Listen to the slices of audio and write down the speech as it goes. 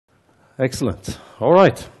Excellent. All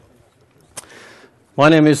right. My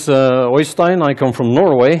name is Oystein. I come from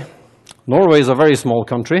Norway. Norway is a very small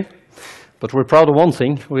country, but we're proud of one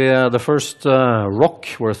thing. The first rock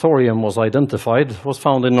where thorium was identified was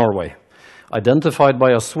found in Norway. Identified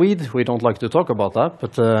by a Swede. We don't like to talk about that,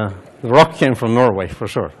 but the rock came from Norway for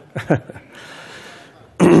sure.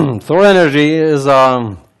 Thor Energy is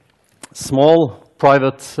a small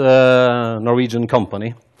private Norwegian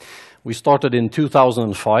company. We started in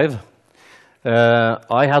 2005.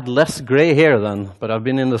 I had less gray hair then, but I've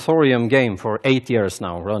been in the thorium game for 8 years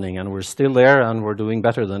now running, and we're still there and we're doing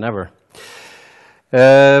better than ever.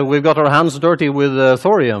 We've got our hands dirty with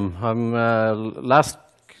thorium. Last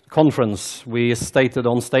conference, we stated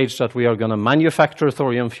on stage that we are going to manufacture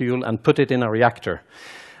thorium fuel and put it in a reactor.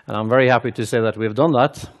 And I'm very happy to say that we've done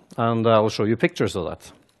that, and I'll show you pictures of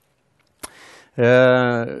that.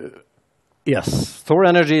 Yes, Thor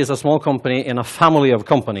Energy is a small company in a family of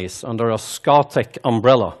companies under a ThEC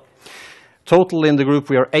umbrella. Total in the group,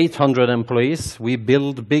 we are 800 employees. We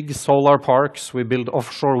build big solar parks. We build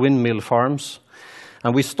offshore windmill farms.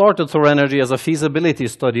 And we started Thor Energy as a feasibility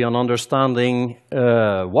study on understanding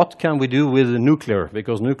what can we do with nuclear,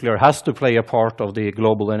 because nuclear has to play a part of the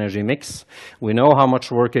global energy mix. We know how much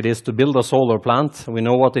work it is to build a solar plant. We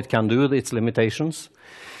know what it can do, its limitations.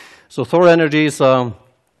 So Thor Energy is a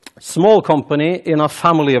small company in a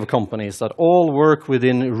family of companies that all work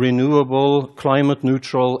within renewable,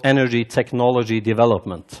 climate-neutral energy technology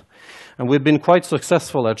development. And we've been quite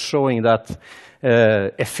successful at showing that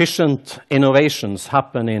efficient innovations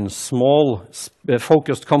happen in small,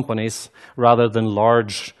 focused companies rather than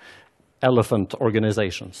large elephant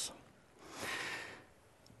organizations.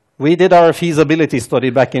 We did our feasibility study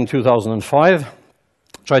back in 2005.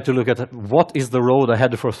 Tried to look at what is the road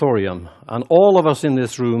ahead for thorium. And all of us in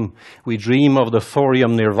this room, we dream of the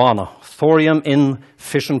thorium nirvana. Thorium in,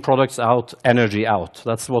 fission products out, energy out.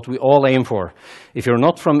 That's what we all aim for. If you're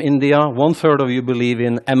not from India, 1/3 of you believe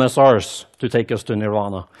in MSRs to take us to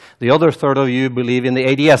nirvana. The other third of you believe in the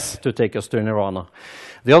ADS to take us to nirvana.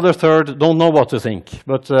 The other third don't know what to think,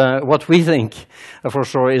 but what we think for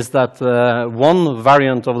sure is that one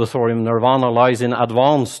variant of the thorium nirvana lies in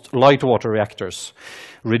advanced light water reactors.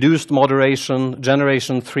 Reduced moderation,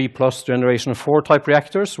 generation 3+, generation 4 type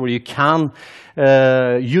reactors, where you can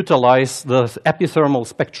utilize the epithermal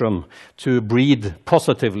spectrum to breed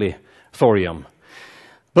positively thorium.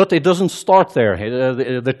 But it doesn't start there.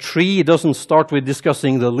 The tree doesn't start with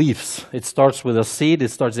discussing the leaves. It starts with a seed. It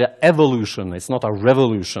starts the evolution. It's not a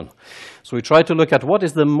revolution. So we try to look at what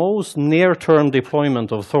is the most near-term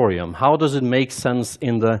deployment of thorium. How does it make sense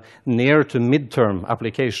in the near to mid-term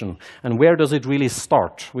application? And where does it really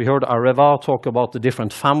start? We heard Areva talk about the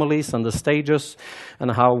different families and the stages and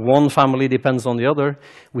how one family depends on the other.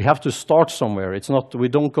 We have to start somewhere. It's not, we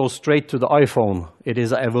don't go straight to the iPhone. It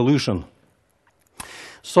is an evolution.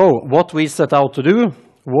 So what we set out to do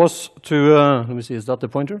was to, let me see, is that the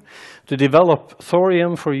pointer? To develop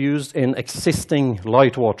thorium for use in existing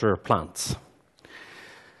light water plants.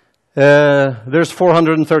 There's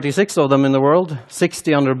 436 of them in the world,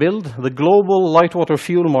 60 under build. The global light water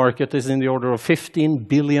fuel market is in the order of $15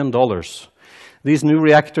 billion. These new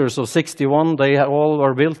reactors of 61, they all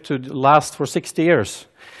are built to last for 60 years.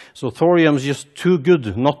 So thorium is just too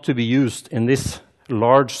good not to be used in this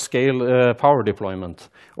large-scale power deployment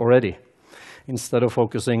already, instead of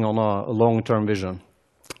focusing on a long-term vision.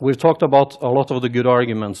 We've talked about a lot of the good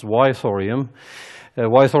arguments why thorium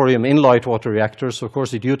in light water reactors. Of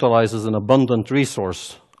course, it utilizes an abundant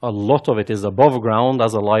resource. A lot of it is above ground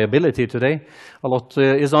as a liability today. A lot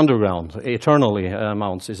is underground. Eternally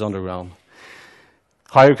amounts is underground.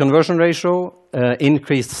 Higher conversion ratio,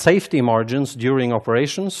 increased safety margins during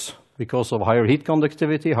operations, because of higher heat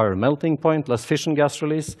conductivity, higher melting point, less fission gas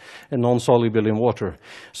release, and non-soluble in water.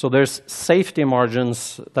 So there's safety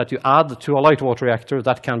margins that you add to a light water reactor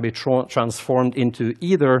that can be transformed into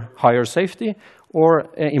either higher safety or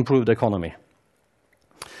improved economy.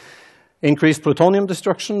 Increased plutonium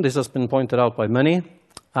destruction, this has been pointed out by many,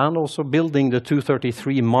 and also building the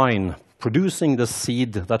 233 mine, producing the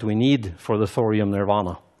seed that we need for the thorium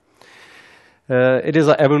nirvana. It is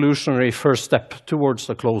an evolutionary first step towards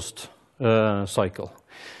a closed cycle.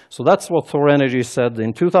 So that's what Thor Energy said.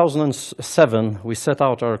 In 2007, we set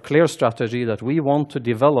out our clear strategy that we want to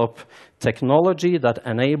develop technology that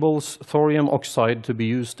enables thorium oxide to be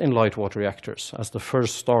used in light water reactors as the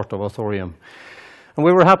first start of a thorium. And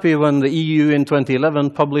we were happy when the EU in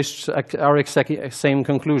 2011 published our exact same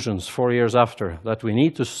conclusions 4 years after, that we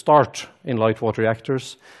need to start in light water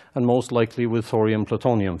reactors and most likely with thorium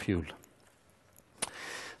plutonium fuel.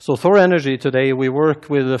 So Thor Energy today, we work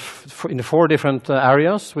with in 4 different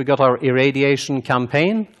areas. We got our irradiation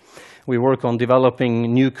campaign. We work on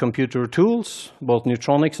developing new computer tools, both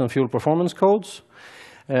neutronics and fuel performance codes.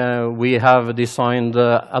 We have designed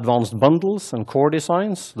advanced bundles and core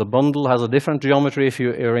designs. The bundle has a different geometry if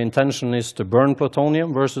your intention is to burn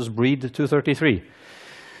plutonium versus breed 233.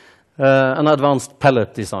 And advanced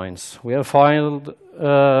pellet designs. We have filed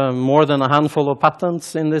more than a handful of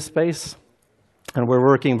patents in this space, and we're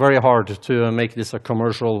working very hard to make this a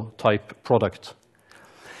commercial type product.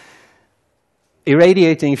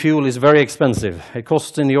 Irradiating fuel is very expensive. It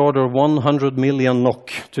costs in the order of 100 million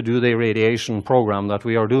NOK to do the irradiation program that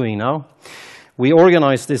we are doing now. We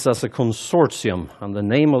organize this as a consortium, and the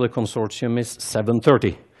name of the consortium is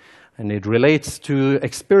 730. And it relates to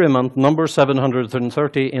experiment number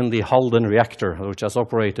 730 in the Halden reactor, which has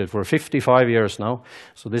operated for 55 years now.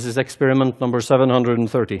 So this is experiment number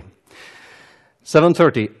 730.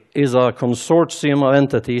 730 is a consortium of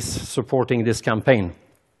entities supporting this campaign.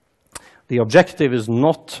 The objective is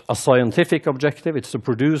not a scientific objective, it's to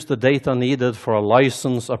produce the data needed for a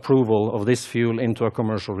license approval of this fuel into a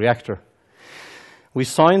commercial reactor. We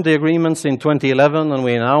signed the agreements in 2011 and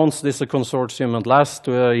we announced this consortium at last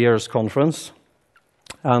year's conference.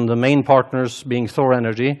 And the main partners being Thor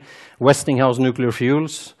Energy, Westinghouse Nuclear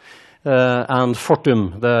Fuels, and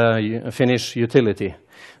Fortum, the Finnish utility.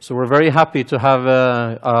 So we're very happy to have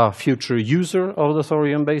a future user of the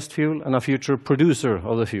thorium-based fuel and a future producer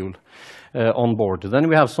of the fuel on board. Then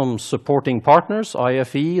we have some supporting partners,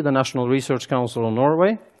 IFE, the National Research Council of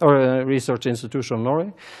Norway, or Research Institution of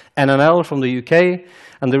Norway, NNL from the UK,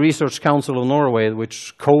 and the Research Council of Norway,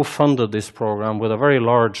 which co-funded this program with a very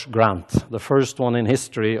large grant, the first one in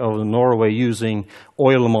history of Norway using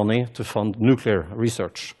oil money to fund nuclear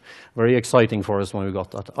research. Very exciting for us when we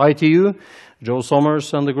got that. ITU, Joe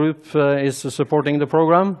Sommers and the group is supporting the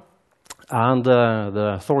program. And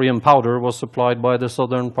the thorium powder was supplied by the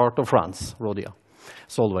southern part of France, Rodia,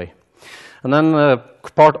 Solvay. And then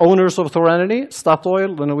part owners of Thor Energy,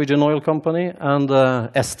 Statoil, the Norwegian oil company, and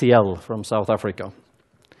STL from South Africa.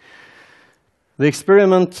 The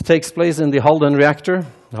experiment takes place in the Halden reactor.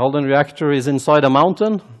 The Halden reactor is inside a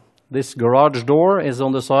mountain. This garage door is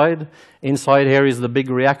on the side. Inside here is the big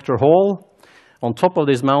reactor hall. On top of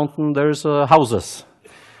this mountain, there's houses.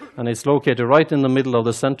 And it's located right in the middle of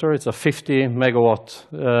the center. It's a 50 megawatt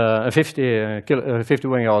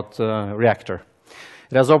reactor.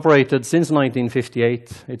 It has operated since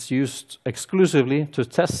 1958. It's used exclusively to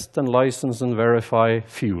test and license and verify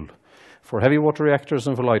fuel for heavy water reactors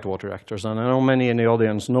and for light water reactors. And I know many in the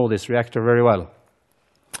audience know this reactor very well.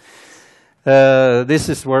 This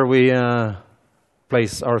is where we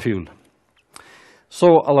place our fuel.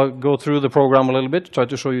 So I'll go through the program a little bit, try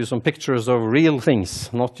to show you some pictures of real things,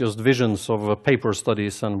 not just visions of paper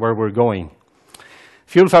studies and where we're going.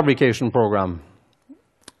 Fuel fabrication program.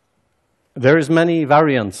 There is many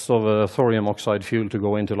variants of thorium oxide fuel to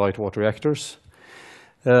go into light water reactors.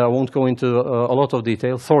 I won't go into a lot of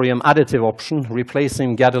detail. Thorium additive option,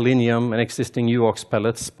 replacing gadolinium and existing UOX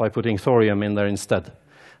pellets by putting thorium in there instead.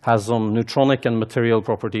 Has some neutronic and material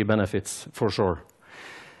property benefits for sure.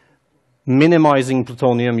 Minimizing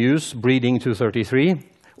plutonium use, breeding 233,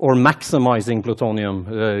 or maximizing plutonium,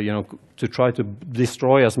 to try to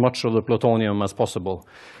destroy as much of the plutonium as possible.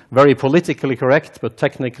 Very politically correct, but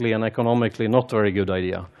technically and economically not very good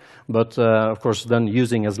idea. But of course, then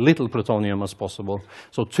using as little plutonium as possible.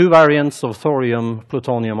 So 2 variants of thorium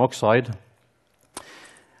plutonium oxide.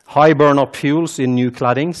 High burn-up fuels in new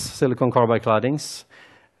claddings, silicon carbide claddings.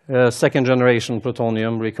 Second generation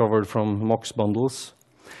plutonium recovered from MOX bundles.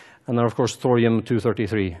 And then, of course,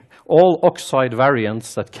 thorium-233. All oxide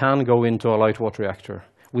variants that can go into a light water reactor.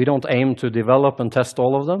 We don't aim to develop and test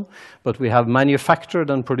all of them, but we have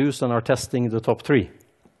manufactured and produced and are testing the top 3.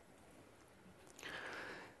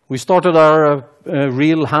 We started our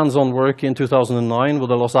real hands-on work in 2009 with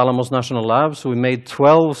the Los Alamos National Labs. We made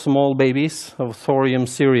 12 small babies of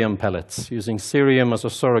thorium-cerium pellets, using cerium as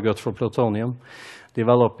a surrogate for plutonium,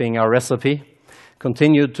 developing our recipe.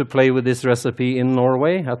 Continued to play with this recipe in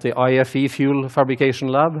Norway at the IFE Fuel Fabrication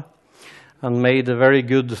Lab, and made a very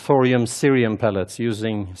good thorium-cerium pellets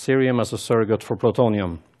using cerium as a surrogate for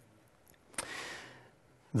plutonium.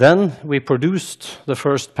 Then we produced the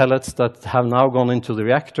first pellets that have now gone into the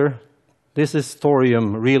reactor. This is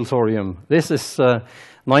thorium, real thorium. This is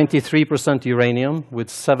 93% uranium with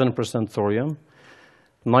 7% thorium,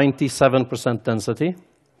 97% density.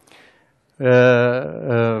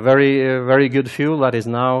 Very good fuel that is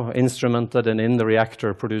now instrumented and in the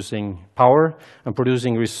reactor producing power and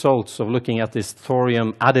producing results of looking at this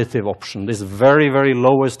thorium additive option, this very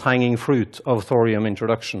lowest hanging fruit of thorium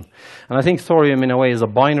introduction. And I think thorium in a way is a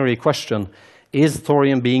binary question. Is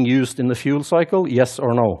thorium being used in the fuel cycle? Yes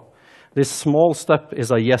or no? This small step is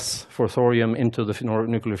a yes for thorium into the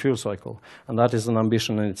nuclear fuel cycle, and that is an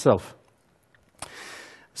ambition in itself.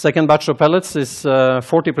 Second batch of pellets is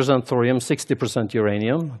 40% thorium, 60%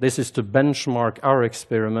 uranium. This is to benchmark our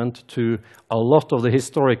experiment to a lot of the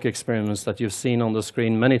historic experiments that you've seen on the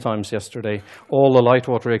screen many times yesterday. All the light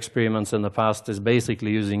water experiments in the past is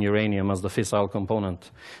basically using uranium as the fissile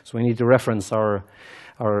component. So we need to reference our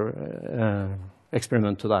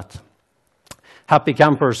experiment to that. Happy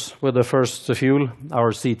campers with the first fuel,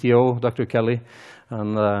 our CTO, Dr. Kelly,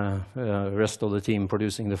 and the rest of the team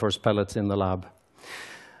producing the first pellets in the lab.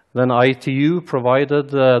 Then ITU provided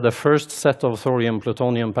the first set of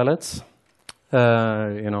thorium-plutonium pellets,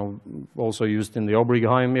 also used in the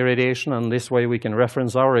Obergheim irradiation, and this way we can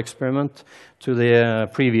reference our experiment to the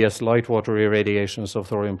previous light water irradiations of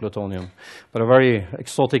thorium-plutonium. But a very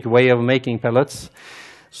exotic way of making pellets.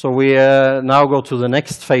 So we now go to the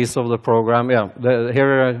next phase of the program.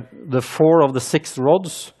 Here are the 4 of the 6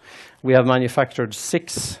 rods. We have manufactured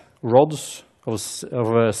 6 rods of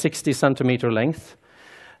 60 centimeter length.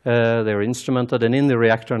 They're instrumented and in the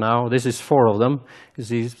reactor now. This is 4 of them.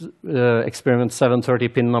 This is experiment 730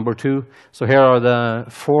 pin number 2. So here are the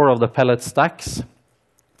 4 of the pellet stacks,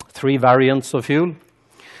 3 variants of fuel.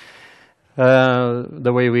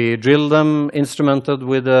 The way we drill them, instrumented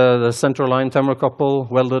with the center line thermocouple,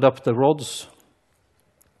 welded up the rods.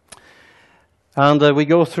 And we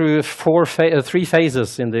go through 3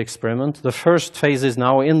 phases in the experiment. The first phase is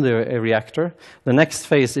now in the reactor. The next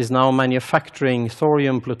phase is now manufacturing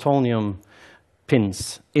thorium-plutonium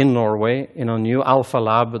pins in Norway in a new alpha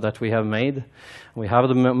lab that we have made. We have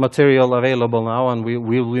the material available now, and we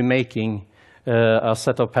will be making a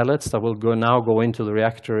set of pellets that will now go into the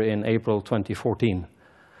reactor in April 2014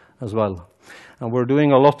 as well. And we're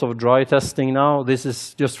doing a lot of dry testing now. This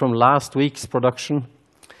is just from last week's production.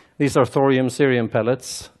 These are thorium-cerium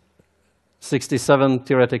pellets, 67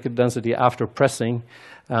 theoretical density after pressing,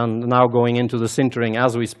 and now going into the sintering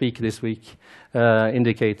as we speak this week,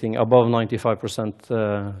 indicating above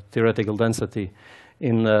 95% theoretical density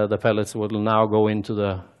in the pellets will now go into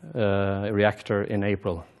the reactor in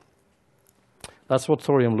April. That's what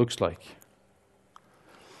thorium looks like.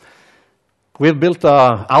 We've built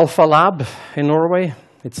an alpha lab in Norway.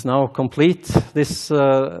 It's now complete. This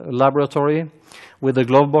laboratory with the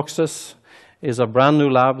glove boxes is a brand new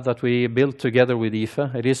lab that we built together with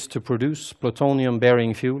IFE. It is to produce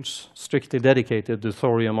plutonium-bearing fuels, strictly dedicated to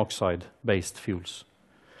thorium oxide-based fuels.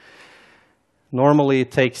 Normally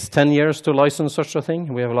it takes 10 years to license such a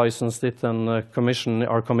thing. We have licensed it and are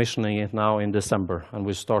commissioning it now in December, and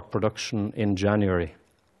we start production in January.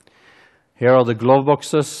 Here are the glove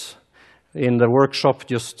boxes in the workshop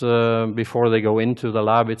just before they go into the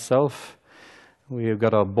lab itself. We've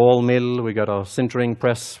got a ball mill, we got a sintering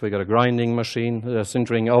press, we got a grinding machine, a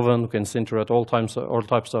sintering oven. We can sinter at all types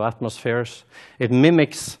of atmospheres. It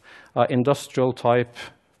mimics an industrial type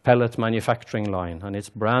pellet manufacturing line, and it's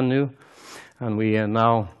brand new. And we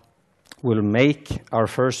now will make our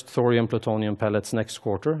first thorium-plutonium pellets next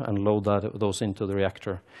quarter and load those into the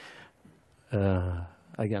reactor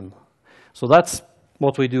again. So that's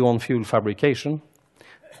what we do on fuel fabrication.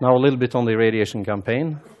 Now a little bit on the irradiation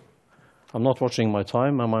campaign. I'm not watching my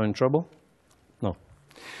time. Am I in trouble? No.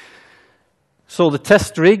 So the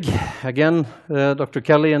test rig, again, Dr.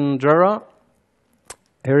 Kelly and Drera.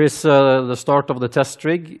 Here is the start of the test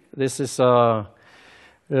rig. This is a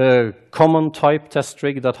common type test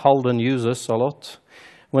rig that Halden uses a lot.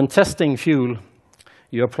 When testing fuel,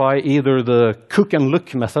 you apply either the cook and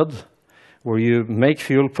look method, where you make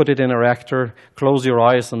fuel, put it in a reactor, close your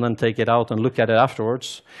eyes, and then take it out and look at it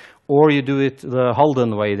afterwards. Or you do it the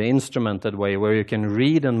Halden way, the instrumented way, where you can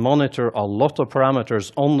read and monitor a lot of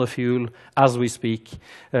parameters on the fuel as we speak,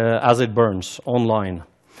 as it burns online.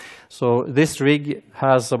 So this rig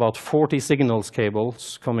has about 40 signals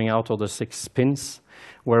cables coming out of the 6 pins,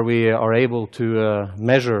 where we are able to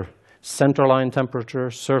measure centerline temperature,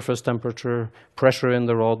 surface temperature, pressure in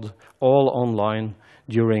the rod, all online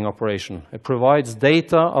during operation. It provides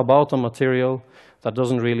data about a material that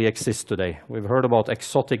doesn't really exist today. We've heard about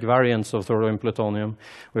exotic variants of thorium-plutonium.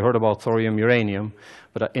 We heard about thorium-uranium,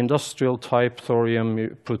 but an industrial type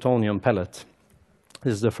thorium-plutonium pellet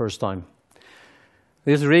is the first time.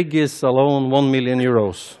 This rig is alone 1 million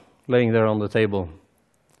euros, laying there on the table.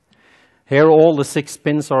 Here all the 6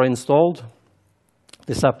 pins are installed.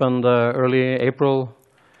 This happened early April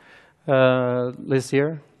this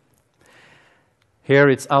year. Here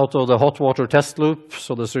it's out of the hot water test loop,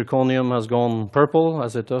 so the zirconium has gone purple,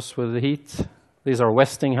 as it does with the heat. These are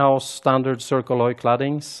Westinghouse standard Circuloy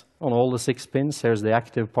claddings on all the 6 pins. Here's the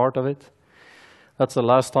active part of it. That's the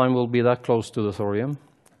last time we'll be that close to the thorium.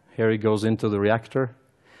 Here it goes into the reactor.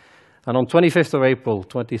 And on 25th of April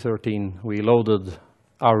 2013, we loaded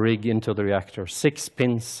our rig into the reactor. 6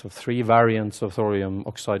 pins of 3 variants of thorium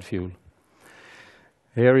oxide fuel.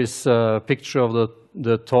 Here is a picture of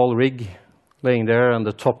the tall rig laying there on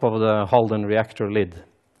the top of the Halden reactor lid.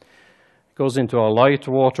 It goes into a light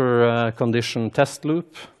water condition test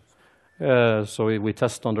loop. So we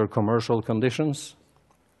test under commercial conditions.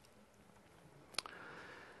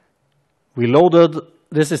 We loaded,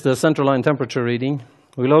 this is the central line temperature reading.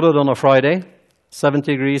 We loaded on a Friday.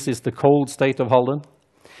 70 degrees is the cold state of Halden.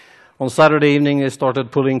 On Saturday evening, they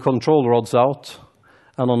started pulling control rods out.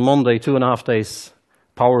 And on Monday, 2.5 days,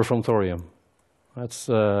 power from thorium. That's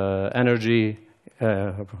energy,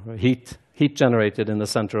 heat generated in the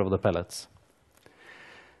center of the pellets.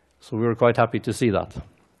 So we were quite happy to see that.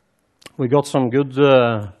 We got some good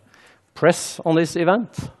press on this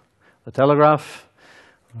event. The Telegraph,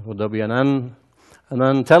 WNN, and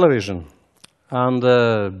then television. And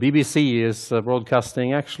BBC is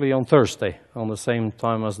broadcasting actually on Thursday, on the same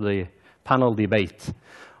time as the panel debate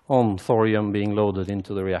on thorium being loaded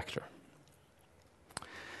into the reactor.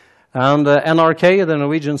 And NRK, the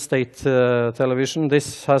Norwegian state television,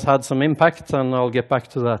 this has had some impact, and I'll get back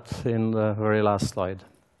to that in the very last slide.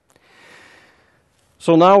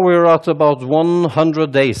 So now we're at about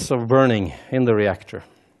 100 days of burning in the reactor.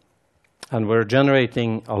 And we're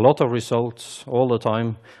generating a lot of results all the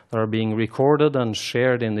time that are being recorded and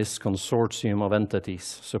shared in this consortium of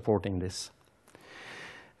entities supporting this.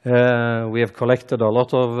 We have collected a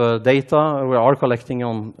lot of data. We are collecting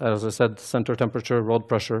on, as I said, center temperature, rod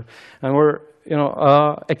pressure. And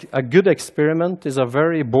a good experiment is a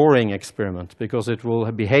very boring experiment because it will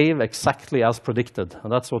behave exactly as predicted.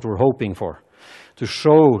 And that's what we're hoping for. To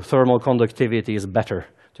show thermal conductivity is better.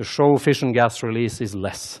 To show fission gas release is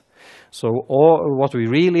less. So what we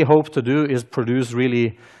really hope to do is produce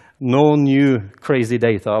really no new crazy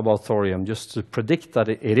data about thorium, just to predict that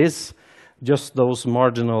it is just those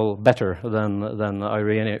marginal better than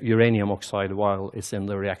uranium oxide while it's in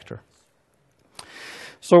the reactor.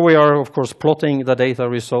 So we are, of course, plotting the data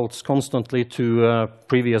results constantly to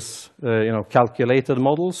previous calculated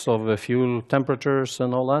models of fuel temperatures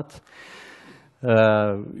and all that.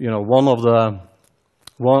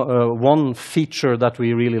 One feature that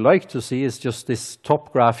we really like to see is just this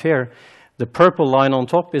top graph here. The purple line on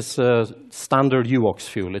top is standard UOX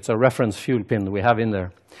fuel. It's a reference fuel pin we have in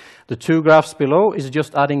there. The 2 graphs below is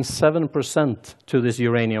just adding 7% to this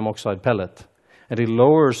uranium oxide pellet. And it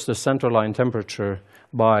lowers the central line temperature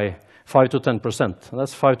by 5 to 10%.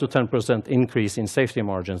 That's 5 to 10% increase in safety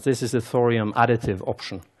margins. This is the thorium additive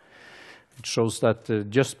option. It shows that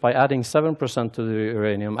just by adding 7% to the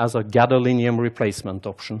uranium as a gadolinium replacement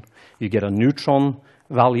option, you get a neutron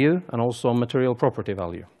value and also a material property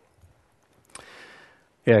value.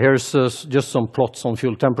 Yeah, here's just some plots on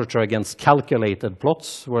fuel temperature against calculated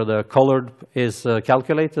plots, where the colored is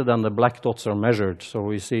calculated and the black dots are measured. So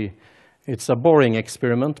we see it's a boring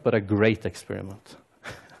experiment, but a great experiment.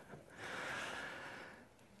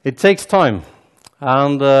 It takes time.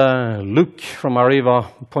 And Luke from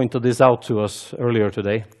Arriva pointed this out to us earlier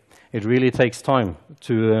today. It really takes time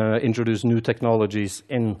to introduce new technologies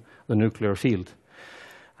in the nuclear field.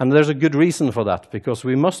 And there's a good reason for that, because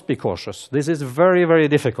we must be cautious. This is very, very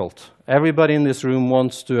difficult. Everybody in this room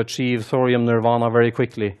wants to achieve thorium nirvana very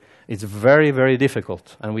quickly. It's very, very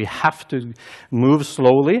difficult, and we have to move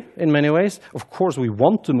slowly in many ways. Of course, we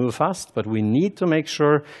want to move fast, but we need to make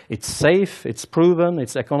sure it's safe, it's proven,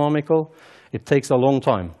 it's economical. It takes a long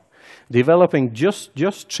time. Developing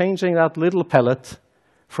just changing that little pellet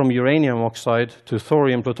from uranium oxide to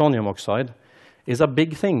thorium plutonium oxide is a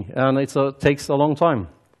big thing, and it takes a long time.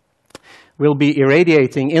 We'll be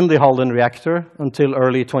irradiating in the Halden reactor until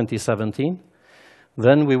early 2017.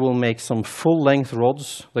 Then we will make some full-length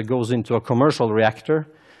rods that goes into a commercial reactor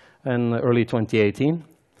in early 2018.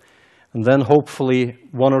 And then hopefully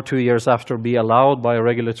 1 or 2 years after be allowed by a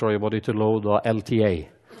regulatory body to load a LTA,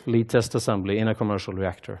 lead test assembly, in a commercial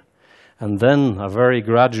reactor. And then a very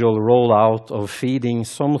gradual rollout of feeding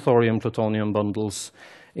some thorium-plutonium bundles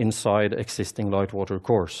inside existing light water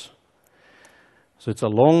cores. So it's a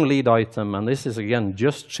long lead item, and this is again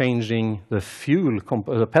just changing the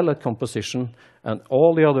the pellet composition, and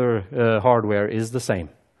all the other hardware is the same.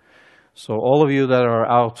 So all of you that are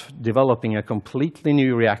out developing a completely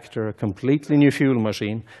new reactor, a completely new fuel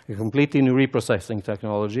machine, a completely new reprocessing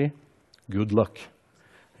technology, good luck.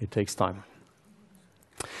 It takes time.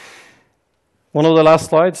 One of the last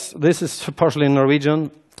slides, this is partially in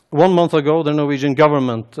Norwegian. 1 month ago, the Norwegian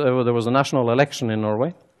government, there was a national election in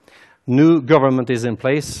Norway. New government is in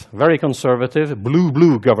place, very conservative,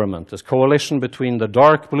 blue-blue government. There's coalition between the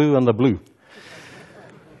dark blue and the blue.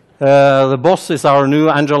 The boss is our new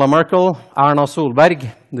Angela Merkel, Erna Solberg,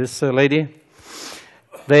 this lady.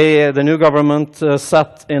 The new government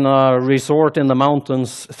sat in a resort in the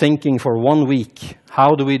mountains thinking for 1 week,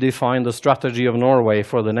 how do we define the strategy of Norway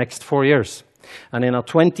for the next 4 years? And in a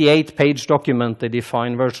 28-page document, they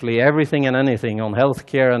define virtually everything and anything on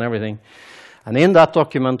healthcare and everything. And in that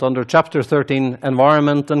document, under Chapter 13,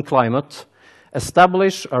 Environment and Climate,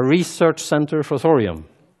 establish a research center for thorium.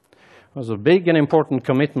 It was a big and important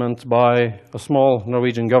commitment by a small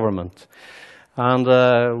Norwegian government. And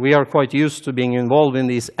we are quite used to being involved in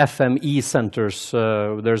these FME centers.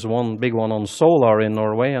 There's one big one on solar in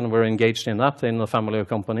Norway, and we're engaged in that in the family of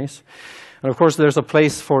companies. And of course, there's a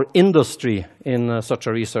place for industry in such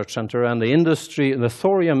a research center, and the industry, the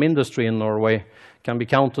thorium industry in Norway can be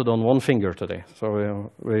counted on one finger today.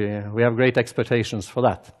 So we have great expectations for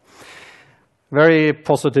that. Very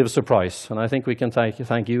positive surprise, and I think we can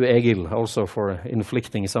thank you, Egil, also for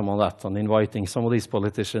inflicting some of that and inviting some of these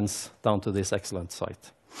politicians down to this excellent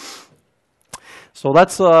site. So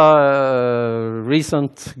that's a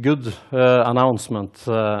recent good announcement,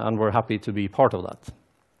 and we're happy to be part of that.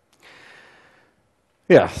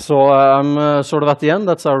 Yeah, so I'm sort of at the end.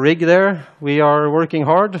 That's our rig there. We are working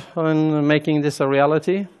hard on making this a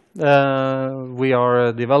reality. We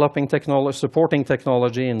are developing technology, supporting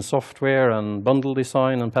technology in software and bundle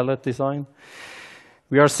design and pellet design.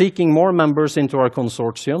 We are seeking more members into our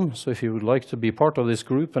consortium. So if you would like to be part of this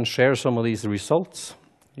group and share some of these results,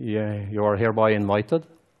 you are hereby invited.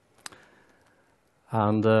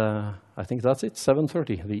 And I think that's it,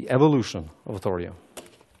 7:30, the evolution of thorium.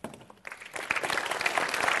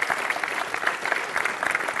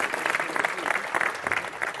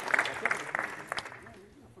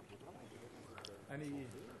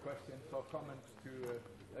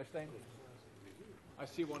 Oystein? I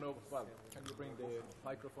see one over, well, can you bring the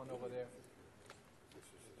microphone over there?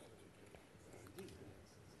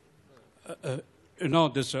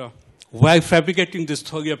 While fabricating this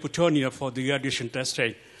thorium plutonium for the irradiation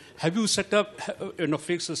testing, have you set up,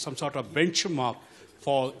 fixed some sort of benchmark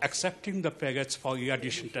for accepting the pellets for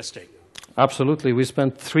irradiation testing? Absolutely. We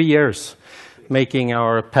spent 3 years making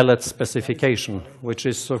our pellet specification, which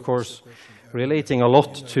is, of course, relating a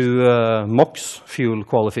lot to MOX fuel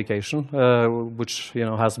qualification, which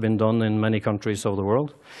has been done in many countries of the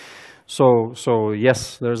world. So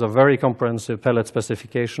yes, there's a very comprehensive pellet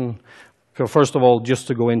specification. So first of all, just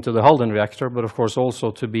to go into the Halden reactor, but of course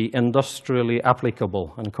also to be industrially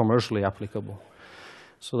applicable and commercially applicable.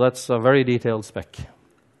 So that's a very detailed spec.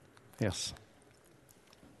 Yes.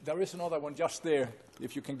 There is another one just there,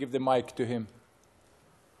 if you can give the mic to him.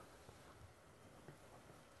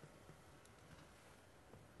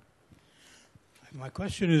 My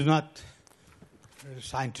question is not a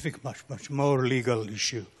scientific, much more legal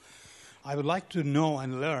issue. I would like to know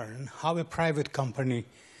and learn how a private company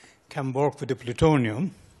can work with the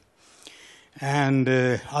plutonium and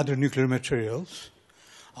other nuclear materials.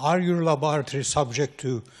 Are your laboratories subject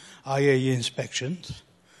to IAEA inspections,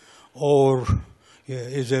 or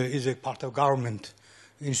is it part of government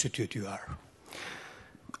institute you are?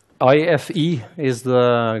 IFE is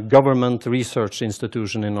the government research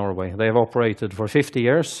institution in Norway. They have operated for 50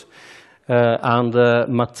 years, and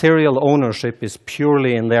material ownership is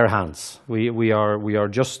purely in their hands. We are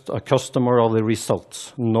just a customer of the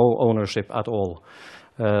results, no ownership at all.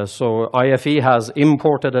 So IFE has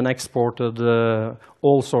imported and exported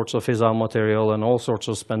all sorts of fissile material and all sorts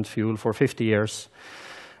of spent fuel for 50 years.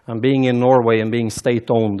 And being in Norway and being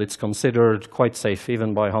state-owned, it's considered quite safe,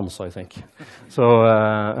 even by Hans, I think. So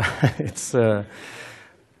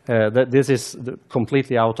this is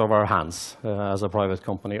completely out of our hands as a private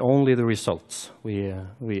company. Only the results we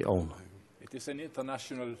own. It is an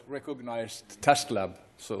international recognized test lab.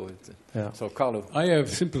 So, so Carlo. I have a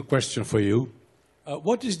simple question for you.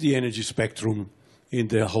 What is the energy spectrum in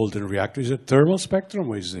the Halden reactor? Is it thermal spectrum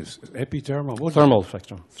or is this epithermal? What thermal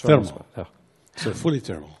spectrum. Thermal. Yeah. So fully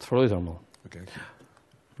thermal. Fully thermal. Okay.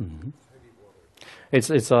 Mm-hmm.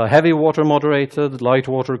 It's a heavy water moderated, light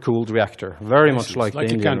water cooled reactor, very much like the like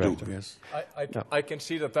you Indian can reactor. do, yes. I can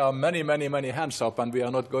see that there are many, many, many hands up, and we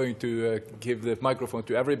are not going to give the microphone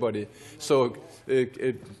to everybody. So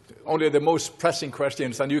only the most pressing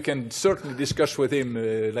questions, and you can certainly discuss with him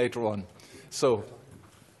later on. So.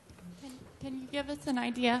 Can you give us an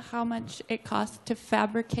idea how much it costs to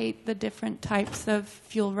fabricate the different types of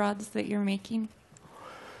fuel rods that you're making?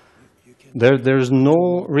 There's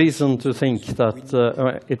no reason to think that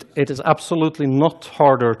it is absolutely not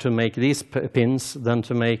harder to make these pins than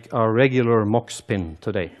to make a regular MOX pin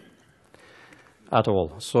today, at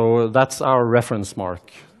all. So that's our reference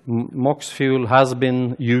mark. MOX fuel has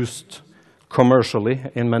been used commercially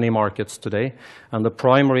in many markets today, and the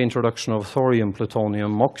primary introduction of thorium,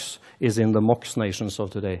 plutonium, MOX is in the MOX nations of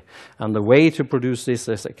today. And the way to produce this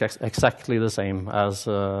is exactly the same as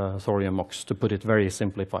thorium MOX, to put it very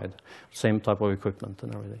simplified. Same type of equipment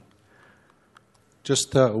and everything.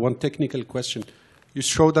 Just one technical question. You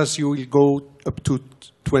showed us you will go up to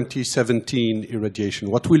 2017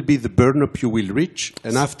 irradiation. What will be the burn-up you will reach?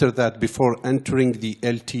 And after that, before entering the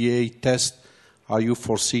LTA test, are you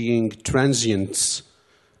foreseeing transients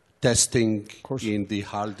testing in the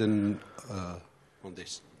Halden on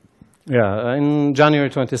this? Yeah, in January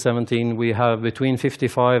 2017, we have between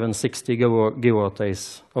 55 and 60 gigawatt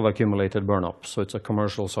days of accumulated burn-up, so it's a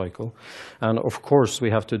commercial cycle. And of course, we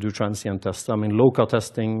have to do transient tests. I mean, local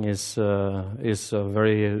testing is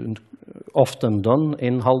very often done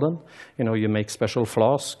in Halden. You know, you make special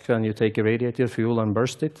flasks and you take irradiated fuel and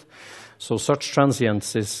burst it. So such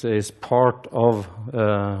transients is part of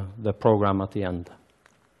the program at the end.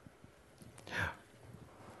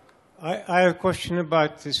 I have a question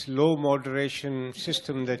about this low moderation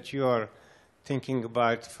system that you are thinking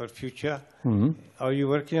about for future. Mm-hmm. Are you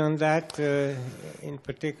working on that in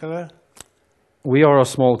particular? We are a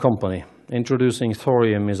small company. Introducing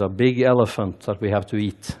thorium is a big elephant that we have to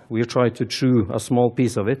eat. We try to chew a small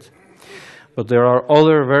piece of it. But there are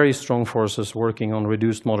other very strong forces working on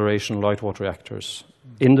reduced moderation light water reactors.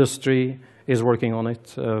 Industry is working on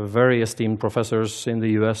it. Very esteemed professors in the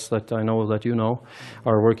US that I know that you know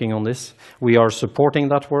are working on this. We are supporting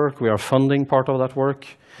that work. We are funding part of that work.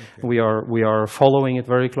 Okay. We are following it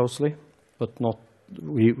very closely, but not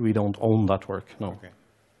we don't own that work, no. Okay.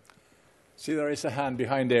 See, there is a hand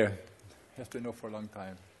behind there. You have to know for a long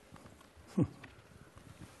time.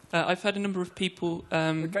 I've had a number of people...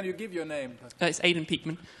 Can you give your name? It's Aidan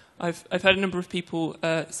Peakman. I've had a number of people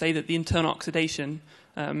say that the internal oxidation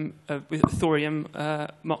with thorium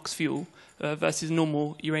MOX fuel versus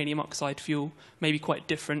normal uranium oxide fuel may be quite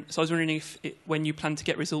different. So I was wondering if when you plan to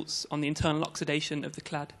get results on the internal oxidation of the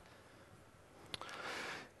clad.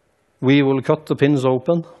 We will cut the pins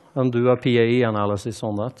open and do a PAE analysis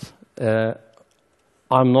on that.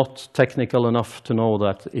 I'm not technical enough to know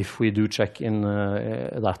that if we do check in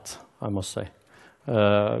that, I must say.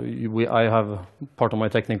 I have part of my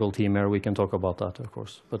technical team here, we can talk about that, of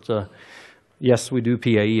course. But yes, we do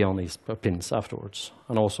PAE on these pins afterwards,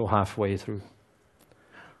 and also halfway through.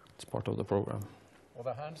 It's part of the program.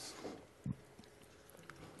 Other hands?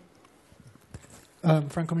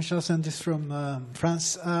 Franco Michel Sandis from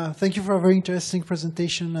France. Thank you for a very interesting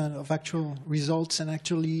presentation of actual results. And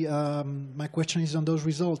actually, my question is on those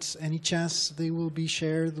results. Any chance they will be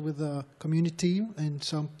shared with the community in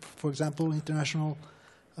some, for example, international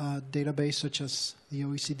database such as the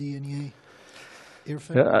OECD, NEA,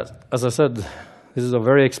 IRFE? Yeah, as I said, this is a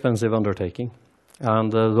very expensive undertaking.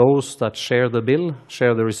 And those that share the bill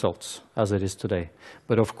share the results, as it is today.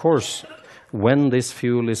 But of course, when this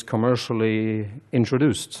fuel is commercially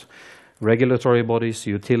introduced, regulatory bodies,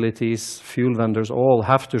 utilities, fuel vendors all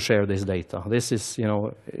have to share this data. This is, you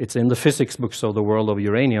know, it's in the physics books of the world of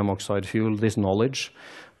uranium oxide fuel, this knowledge,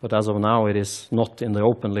 but as of now it is not in the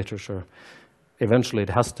open literature. Eventually it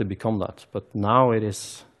has to become that, but now it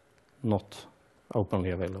is not openly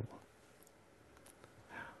available.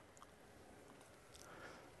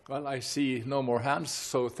 Well, I see no more hands,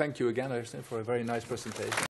 so thank you again, Oystein, for a very nice presentation.